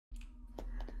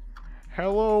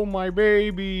Hello, my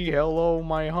baby. Hello,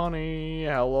 my honey.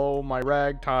 Hello, my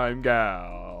ragtime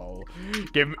gal.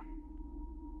 Give me.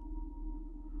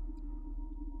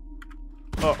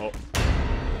 Uh-oh.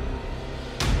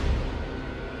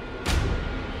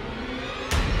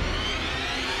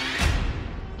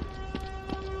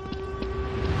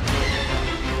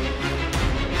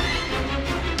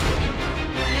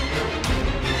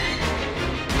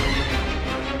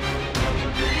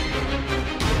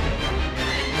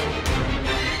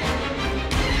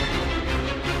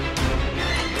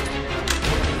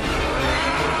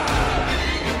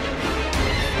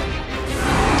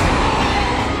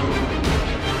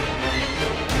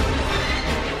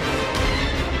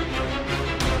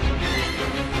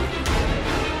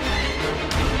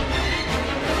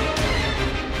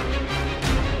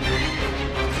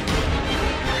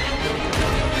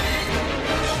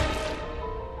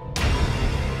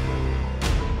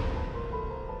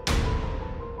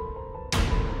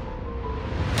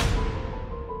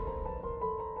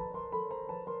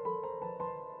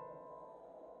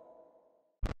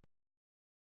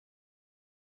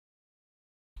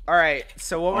 All right,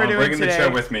 so what we're doing bringing today... the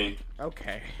chair with me.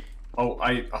 Okay. Oh,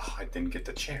 I didn't get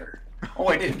the chair. Oh,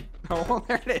 I did. Oh, well,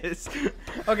 there it is.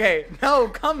 Okay, no,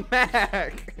 come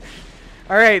back.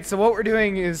 All right, so what we're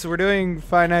doing is we're doing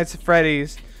Five Nights at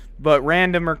Freddy's, but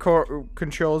Random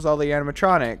controls all the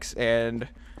animatronics, and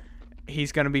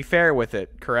he's gonna be fair with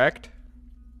it, correct?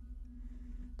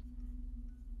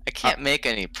 I can't make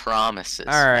any promises.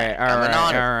 All right.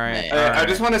 I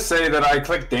just want to say that I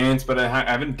clicked dance, but I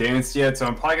haven't danced yet, so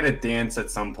I'm probably gonna dance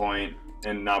at some point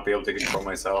and not be able to control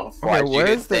myself. Okay,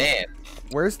 where's the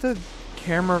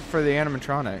camera for the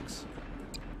animatronics?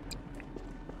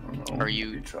 Are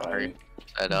you set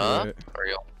up? Are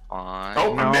you on?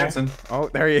 Oh, I'm dancing. Oh,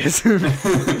 there he is.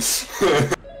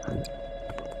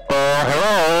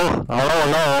 Hello.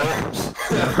 Hello.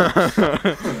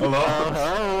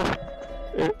 Hello.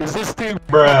 Is this team?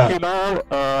 Bruh.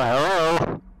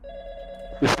 Hello.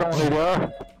 Is somebody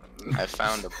there? I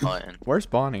found a button. Where's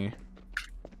Bonnie?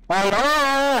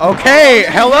 Hello. Okay,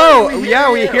 hello.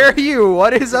 Yeah, we hear you.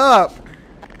 What is up?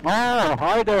 Oh,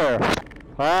 hi there.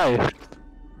 Hi.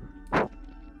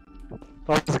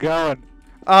 How's it going?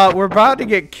 We're about to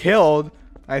get killed,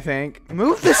 I think.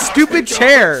 Move the stupid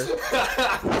chair.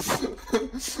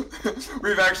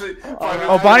 We've actually.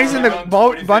 Oh, Bonnie's in the.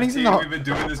 Bonnie's in the. We've been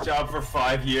doing this job for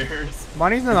 5 years.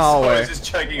 Bonnie's in the hallway. So I was just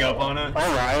checking up on it.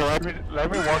 All right,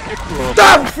 let me walk you through.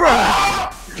 Stop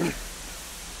from.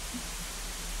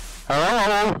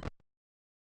 Hello.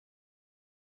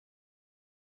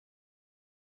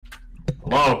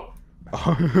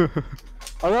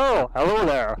 Hello. Hello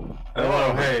there.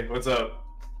 Hello. Hey, what's up?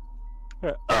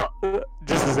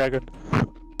 Just a second.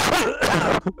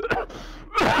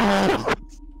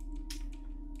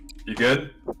 You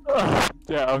good?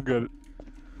 Yeah, I'm good.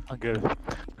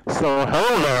 So,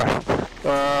 hello there.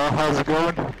 How's it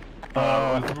going?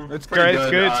 It's Pretty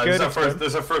good. It's good. This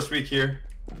is our first week here.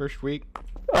 First week.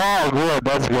 Oh, good.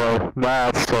 That's good.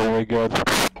 That's totally good.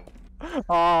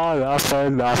 Oh, that's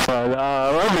fine.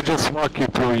 Let me just walk you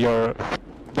through your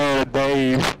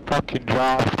day-to-day fucking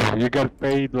job. You get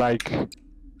paid like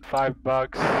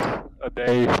 $5 a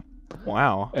day.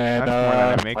 Wow. And that's more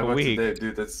than I make a $5 week. day,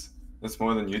 dude. That's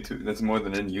more than YouTube. That's more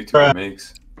than any YouTuber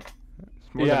makes.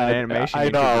 More than an animation I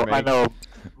know. YouTuber makes.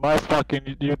 My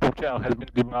fucking YouTube channel has been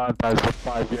demonetized for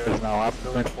 5 years now. I'm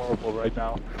doing horrible right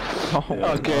now. Oh,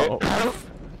 Okay. no.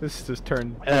 This just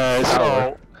turned.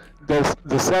 So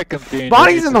the second thing.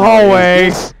 Bonnie's in the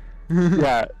hallway.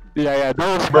 Yeah.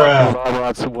 Those Bruh. fucking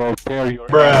robots will tear your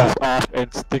Bruh. asses off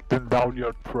and stick them down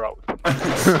your throat.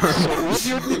 So what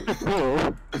you need to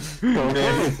do to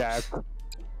avoid that?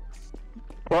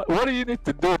 What do you need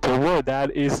to do to avoid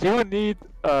that is you need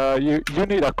you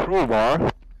need a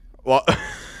crowbar. Well,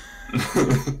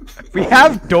 we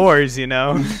have doors, you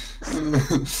know.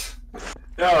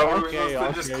 Yeah, we're Okay, supposed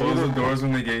to just okay. close the doors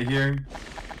when they get here.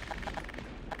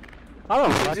 I don't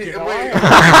Wait, fucking do you know.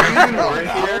 even work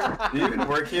here? Do you even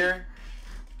work here?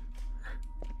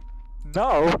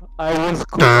 No, I was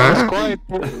going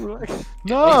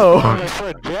No. my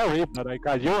friend Jerry, but I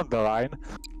got you on the line.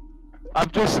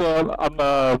 I'm just I'm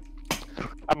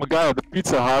a guy at the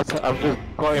Pizza Hut. I'm just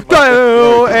going.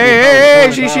 Oh,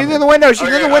 hey, she's in the window. She's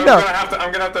in the window.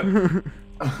 I'm gonna have to.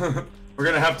 We're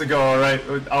gonna have to go. All right.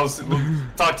 We'll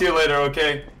talk to you later.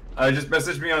 Okay. Just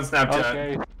message me on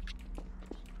Snapchat.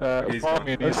 Okay. Follow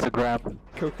me on Instagram.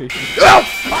 Cookie.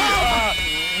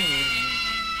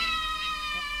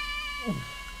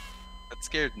 That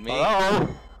scared me. Hello.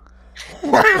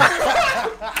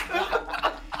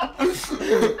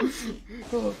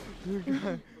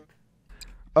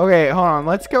 Okay, hold on.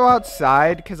 Let's go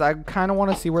outside because I kind of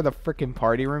want to see where the freaking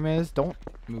party room is. Don't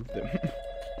move them.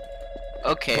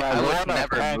 Okay, Yeah, I would wanna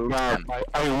never hang move out. them.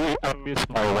 I miss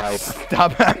my wife.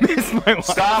 Stop! I miss my wife.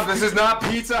 Stop! This is not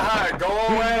Pizza Hut. Go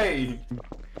away.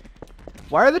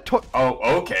 Why are the toy? Oh,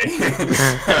 okay.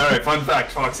 All right. Fun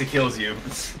fact: Foxy kills you.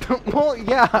 Well,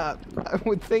 yeah, I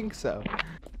would think so.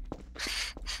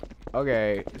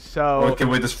 Okay, so. Okay,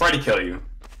 wait. Does Freddy kill you?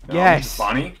 No, Yes.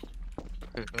 Bonnie?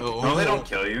 No, they don't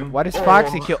kill you. Why does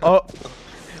Foxy kill? Oh.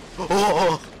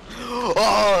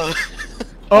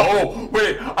 Oh,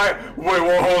 wait,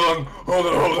 whoa, hold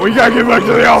on. We gotta get back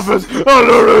to the office.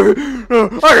 Oh, no. I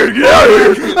gotta get out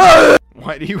of here.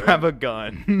 Why do you have a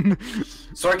gun?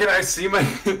 So I see my,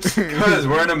 because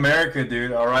we're in America,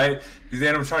 dude, alright? These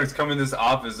animatronics come in this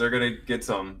office, they're gonna get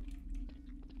some.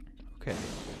 Okay.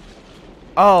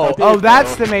 Oh,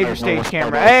 that's the major stage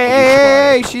camera.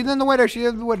 Hey, she's in the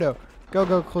window,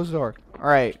 Go, close the door.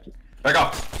 Alright. Back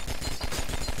up.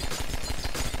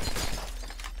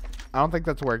 I don't think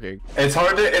that's working. It's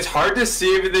hard to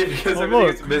see everything because everything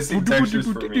is missing textures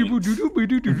for me.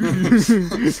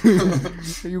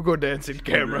 You go dancing,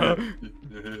 camera.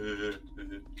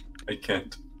 I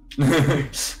can't.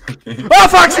 Oh,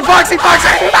 Foxy!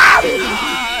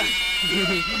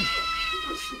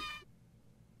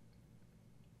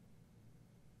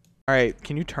 Alright,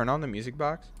 can you turn on the music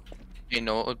box? You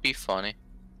know what would be funny?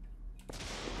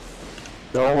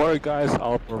 Don't worry, guys.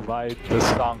 I'll provide the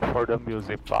song for the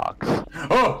music box.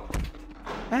 Oh!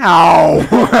 Ow!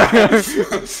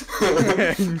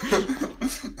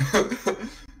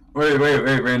 Wait,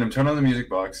 random. Turn on the music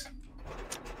box.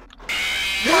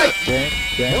 What? Why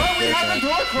we have the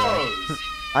door closed?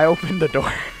 I opened the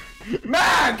door.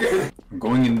 Mag! I'm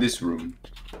going in this room.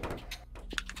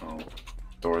 Oh,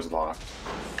 door's locked.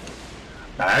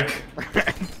 Back.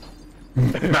 Back.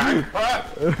 Ah!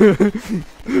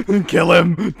 Kill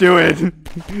him! Do it!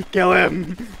 Kill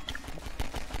him!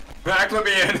 Back, let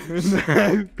me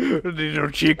in. Little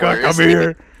Chica, come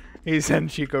here. He's in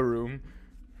Chica room.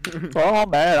 Oh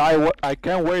man, I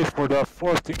can't wait for the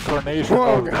fourth incarnation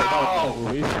of the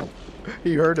movie.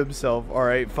 He hurt himself.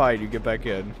 Alright, fine, you get back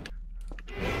in.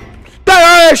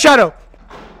 Shadow!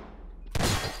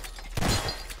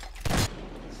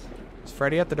 Is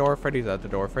Freddy at the door? Freddy's at the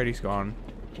door. Freddy's gone.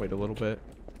 Wait a little bit.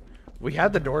 We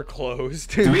had the door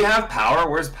closed. Do we have power?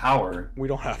 Where's power? We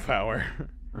don't have power.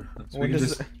 So When we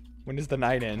does just... when does the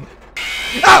night end?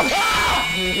 Now!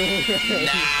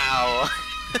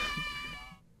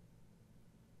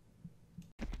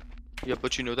 Yeah,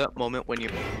 but you know that moment when you...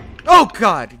 Oh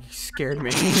God! You scared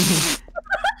me.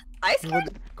 I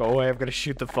scared. Go away! I'm gonna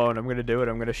shoot the phone. I'm gonna do it.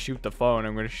 I'm gonna shoot the phone.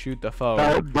 I'm gonna shoot the phone.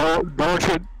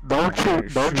 Don't you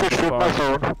shoot my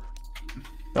phone.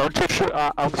 Don't you shoot,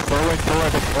 I'm scrolling through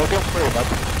the podium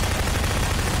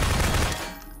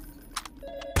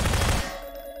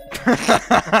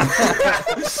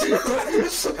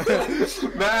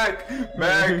free,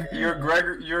 Mag, you're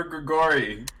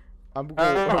Gregory. I'm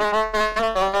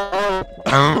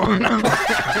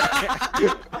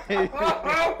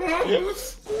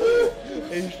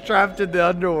He's trapped in the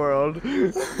underworld.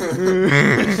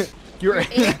 You're.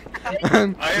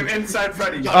 I am inside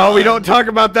Freddy. Oh, we don't talk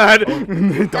about that.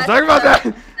 Don't talk about that.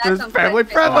 It's family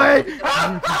friendly.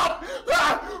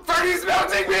 Freddy's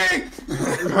melting me.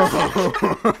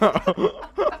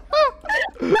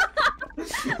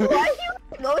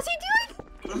 What was he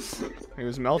doing? He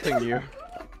was melting you.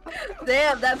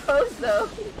 Damn, that pose though.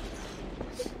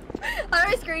 How do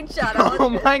I screenshot it? Oh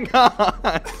my God.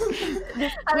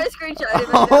 How do I screenshot it?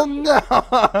 Oh no.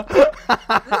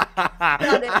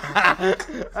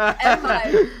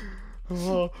 F5.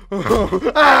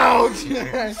 Ouch.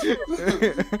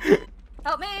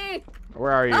 Help me!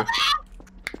 Where are you? Help me!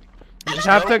 You just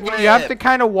have to. You have to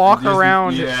kind of walk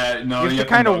around. Yeah, no. You have to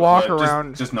kind of walk clip.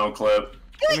 around. Just no clip.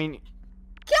 I mean.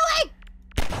 Kill me!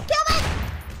 Kill me!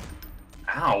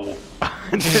 Ow.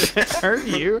 Did it hurt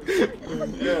you?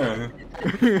 Yeah.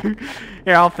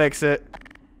 Here, I'll fix it.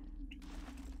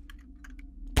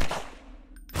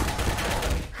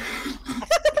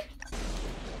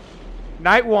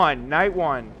 Night one. Alright,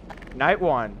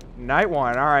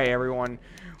 everyone.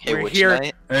 Hey, We're which here.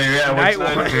 night? Hey, yeah. Night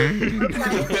What's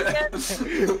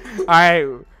one. Alright.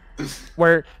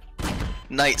 We're.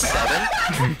 Night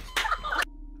 7?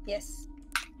 Yes.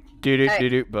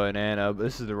 Doo-doo-doo-doo, banana.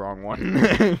 This is the wrong one.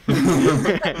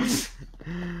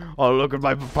 Oh, look at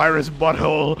my papyrus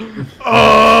butthole.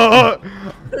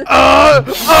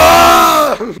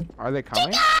 Are they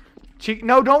coming? Chica,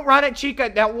 no, don't run it,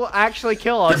 Chica. That will actually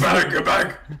kill us. Get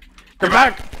back.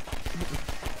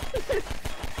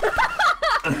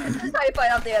 Let's try to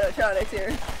fight off the animatronics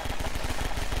here.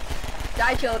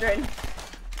 Die, children.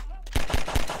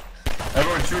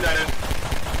 Everyone shoot at it.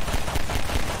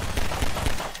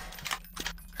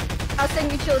 I'll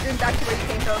send you children back to where you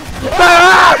came from.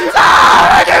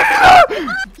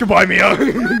 Goodbye, Mia.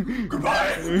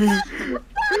 Goodbye.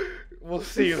 We'll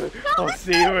see you. We'll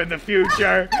see you in the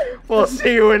future. We'll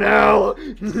see you in hell.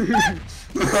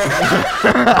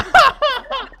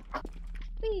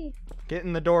 Get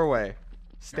in the doorway.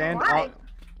 Stand Why? on.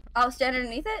 I'll stand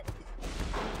underneath it.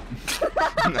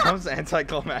 That was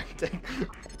anticlimactic.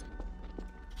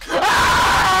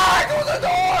 Ah! Go to the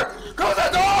door! Go to the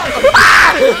door!